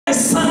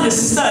constant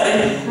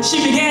study,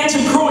 she began to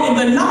grow in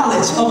the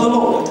knowledge of the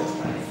Lord.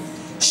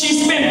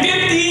 She spent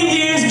 15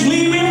 years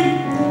gleaning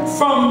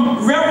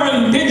from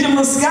Reverend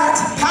Benjamin Scott,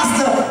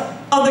 pastor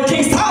of the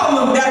King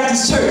Solomon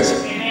Baptist Church.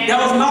 That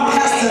was my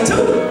pastor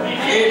too.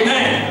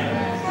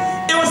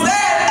 Amen. It was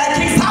there at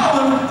King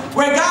Solomon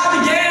where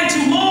God began to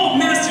mold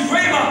Minister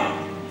Graber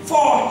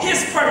for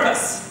his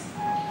purpose.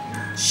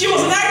 She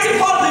was an active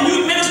part of the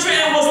youth ministry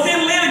and was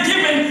then later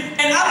given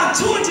an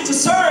opportunity to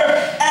serve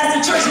as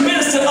the church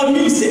minister of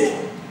music.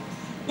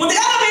 When the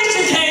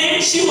elevation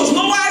came, she was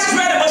no wise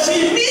dreaded, but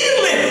she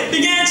immediately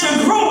began to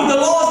grow with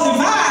the Lord's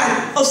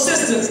divine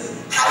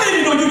assistance. How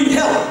many of you know you need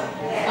help?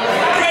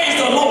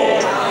 Praise the Lord.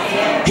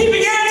 He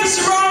began to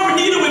surround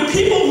Renita with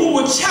people who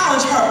would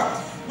challenge her,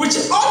 which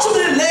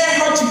ultimately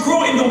led her to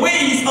grow in the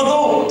ways of the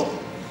Lord.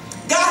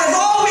 God has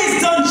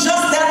always done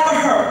just that for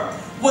her.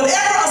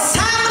 Whatever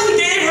assignment he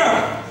gave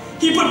her,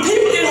 he put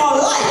people in her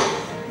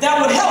life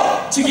that would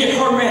help to get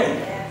her ready.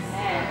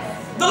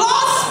 The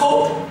Lord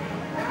spoke.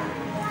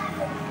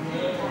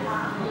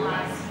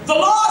 The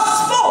Lord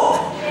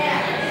spoke.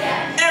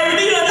 And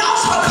Renita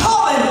announced her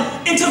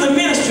calling into the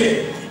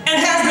ministry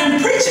and has been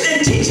preaching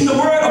and teaching the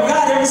word of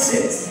God ever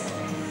since.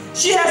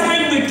 She has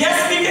been the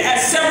guest speaker at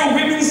several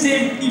Women's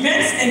Day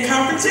events and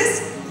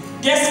conferences,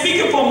 guest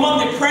speaker for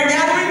monthly prayer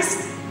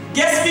gatherings,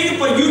 guest speaker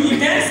for youth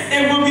events,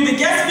 and will be the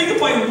guest speaker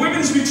for a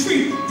women's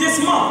retreat this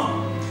month.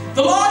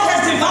 The Lord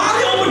has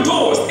divinely opened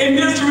doors, and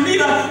Minister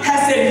Renita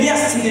has said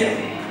yes to them.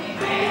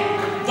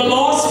 The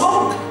Lord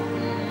spoke.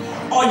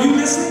 Are you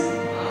listening?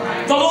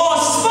 The Lord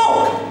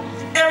spoke,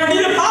 and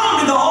Renita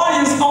found in the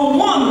audience on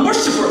one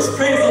worshipers.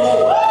 Praise the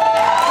Lord.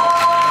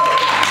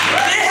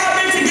 They have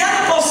been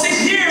together for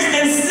 6 years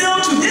and still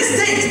to this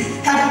date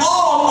have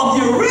all of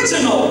the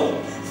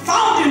original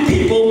founding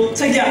people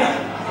together.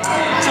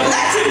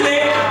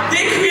 Collectively,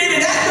 they created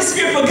an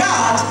atmosphere for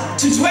God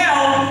to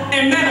dwell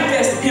and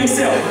manifest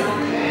himself.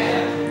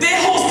 They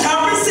host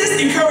conferences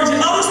encouraging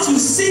others to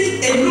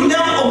seek a new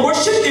level of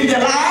worship in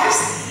their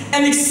lives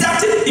and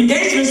accepted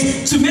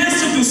engagements to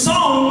minister through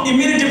song in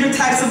many different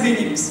types of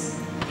venues.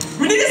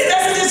 Renita's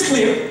message is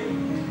clear.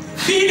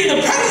 Being in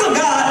the presence of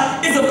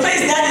God is a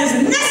place that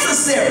is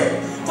necessary,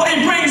 for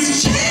it brings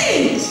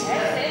change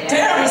to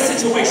every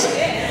situation.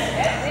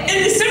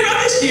 In December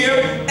of this year,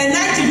 an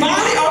act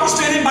divinely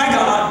orchestrated by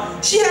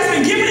God, she has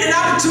been given an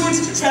opportunity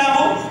to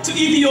travel to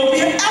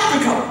Ethiopia and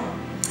Africa.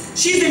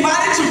 She's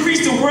invited to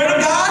preach the word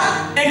of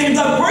God and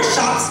conduct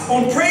workshops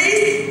on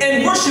praise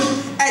and worship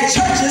at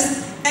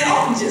churches and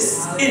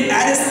orphanages in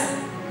Addis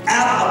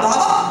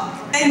Ababa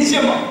and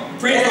Jimma.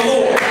 Praise the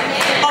Lord.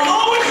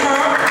 Along with her,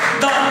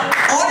 the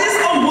audience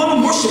of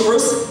one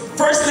worshipers,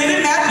 First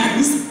Lady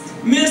Matthews,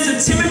 Minister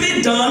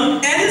Timothy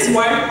Dunn, and his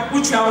wife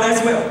will travel as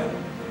well.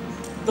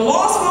 The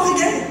Lord spoke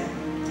again.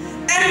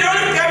 And in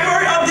early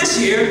February of this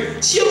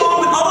year, she, along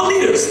with other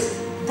leaders,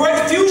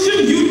 birthed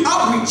Fusion Youth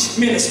Outreach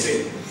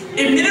Ministry,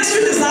 a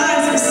ministry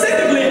designed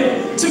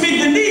specifically to meet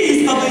the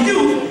needs of the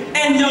youth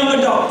and young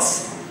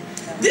adults.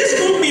 This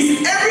group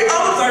meets every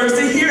other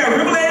Thursday here at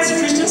Riverlands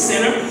Christian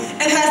Center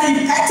and has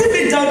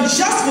effectively done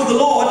just what the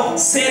Lord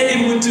said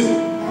it would do.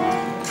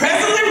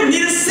 Presently,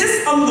 Renita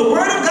sits under the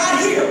Word of God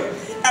here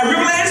at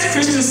Riverlands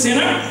Christian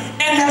Center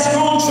and has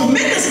grown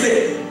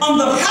tremendously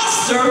under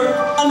Pastor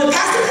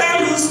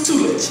Paraloo's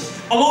tutelage,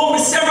 along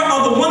with several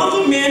other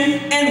wonderful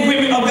men and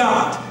women of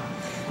God.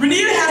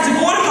 Renita has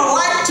devoted her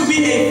life to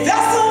be a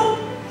vessel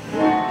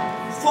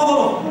for the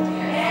Lord.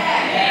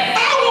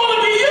 I want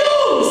to be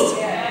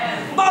used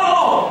by the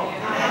Lord.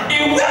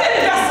 A willing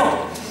vessel.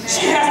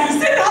 She has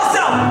presented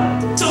herself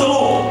to the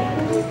Lord.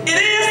 It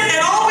is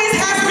and always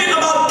has been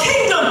about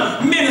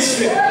kingdom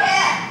ministry.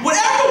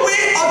 Whatever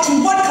way or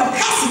to what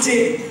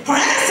capacity, her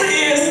answer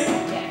is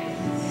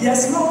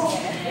yes, Lord.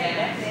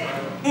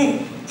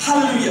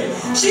 Hallelujah.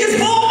 She is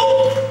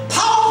bold,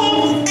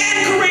 powerful, and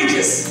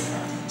courageous.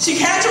 She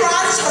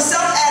characterizes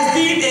herself as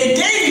being a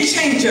game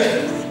changer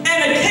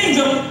and a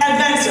kingdom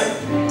advancer.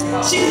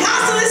 She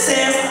constantly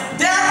says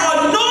there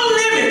are no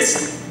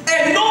limits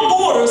and no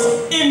borders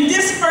in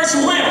this first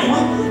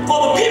realm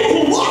for the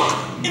people who walk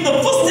in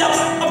the footsteps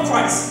of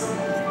Christ.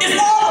 It's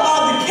all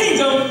about the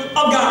kingdom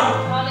of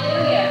God.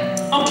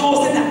 Hallelujah. I'm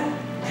closing now.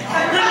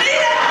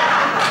 Renita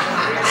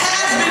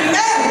has been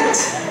married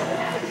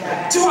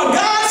to her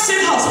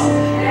God-sent husband,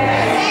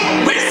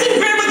 Winston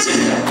Graber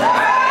Jr.,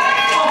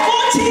 for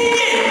 14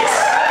 years.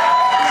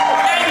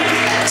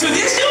 And to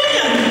this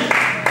union,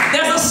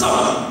 there's a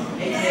son,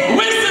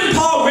 Winston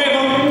Paul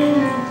Graber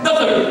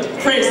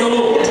III. Praise the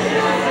Lord.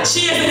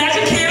 She is an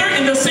educator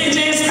in the St.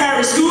 James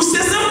Parish school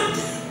system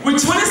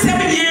with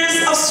 27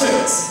 years of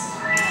service.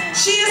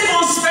 She is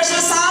on special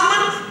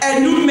assignment at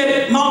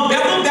Mount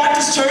Bethel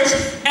Baptist Church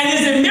and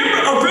is a member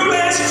of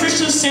Riverlands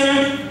Christian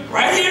Center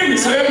right here in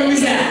Missouri,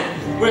 Louisiana,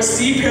 where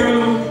Steve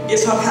Paraloo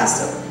is her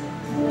pastor.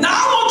 Now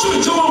I want you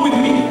to join